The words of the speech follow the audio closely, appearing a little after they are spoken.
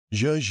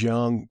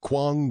Zhejiang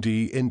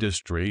Kuangdi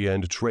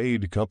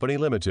Industry&Trade Company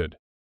Limited,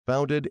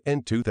 founded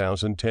in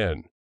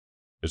 2010,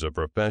 is a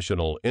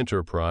professional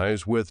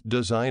enterprise with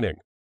designing,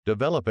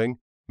 developing,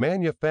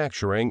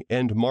 manufacturing,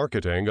 and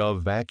marketing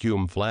of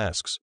vacuum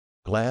flasks,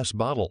 glass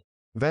bottle,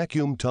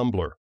 vacuum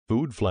tumbler,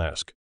 food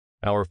flask.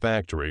 Our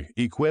factory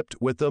equipped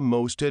with the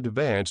most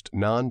advanced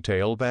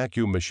non-tail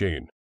vacuum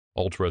machine,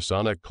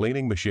 ultrasonic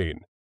cleaning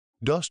machine,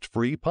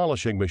 dust-free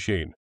polishing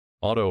machine,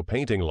 auto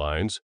painting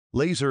lines,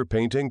 laser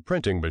painting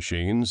printing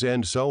machines,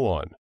 and so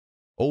on.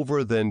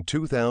 Over than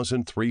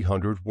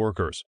 2,300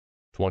 workers,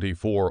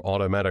 24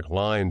 automatic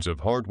lines of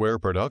hardware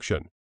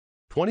production,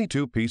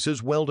 22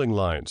 pieces welding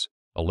lines,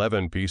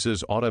 11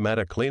 pieces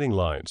automatic cleaning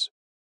lines,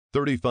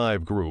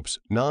 35 groups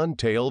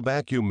non-tail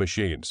vacuum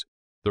machines,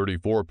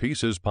 34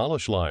 pieces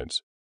polish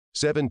lines,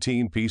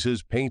 17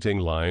 pieces painting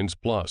lines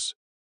plus,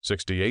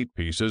 68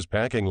 pieces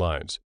packing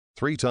lines,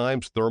 3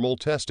 times thermal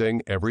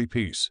testing every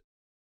piece.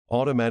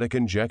 Automatic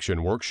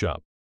injection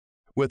workshop,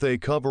 with a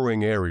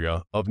covering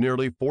area of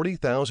nearly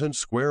 40,000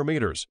 square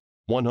meters,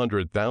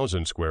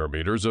 100,000 square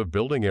meters of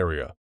building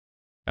area.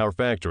 Our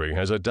factory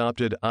has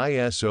adopted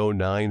ISO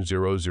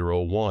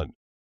 9001,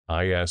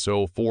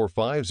 ISO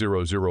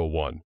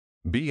 45001,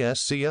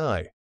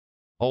 BSCI.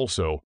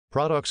 Also,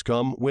 products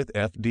come with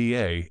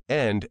FDA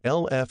and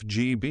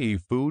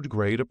LFGB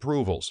food-grade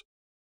approvals.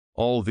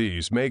 All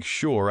these make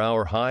sure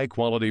our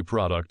high-quality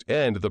product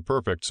and the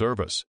perfect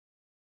service.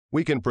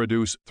 We can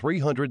produce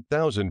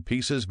 300,000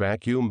 pieces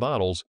vacuum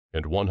bottles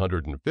and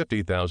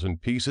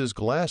 150,000 pieces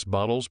glass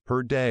bottles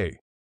per day.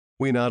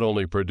 We not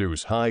only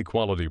produce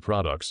high-quality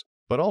products,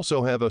 but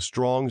also have a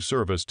strong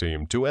service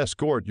team to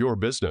escort your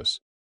business.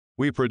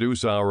 We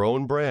produce our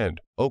own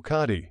brand,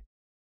 Okadi,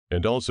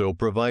 and also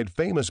provide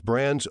famous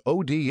brands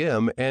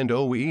ODM and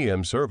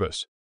OEM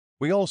service.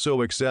 We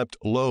also accept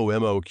low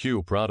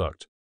MOQ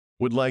product.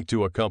 Would like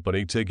to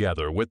accompany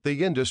together with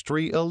the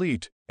industry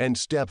elite and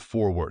step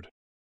forward.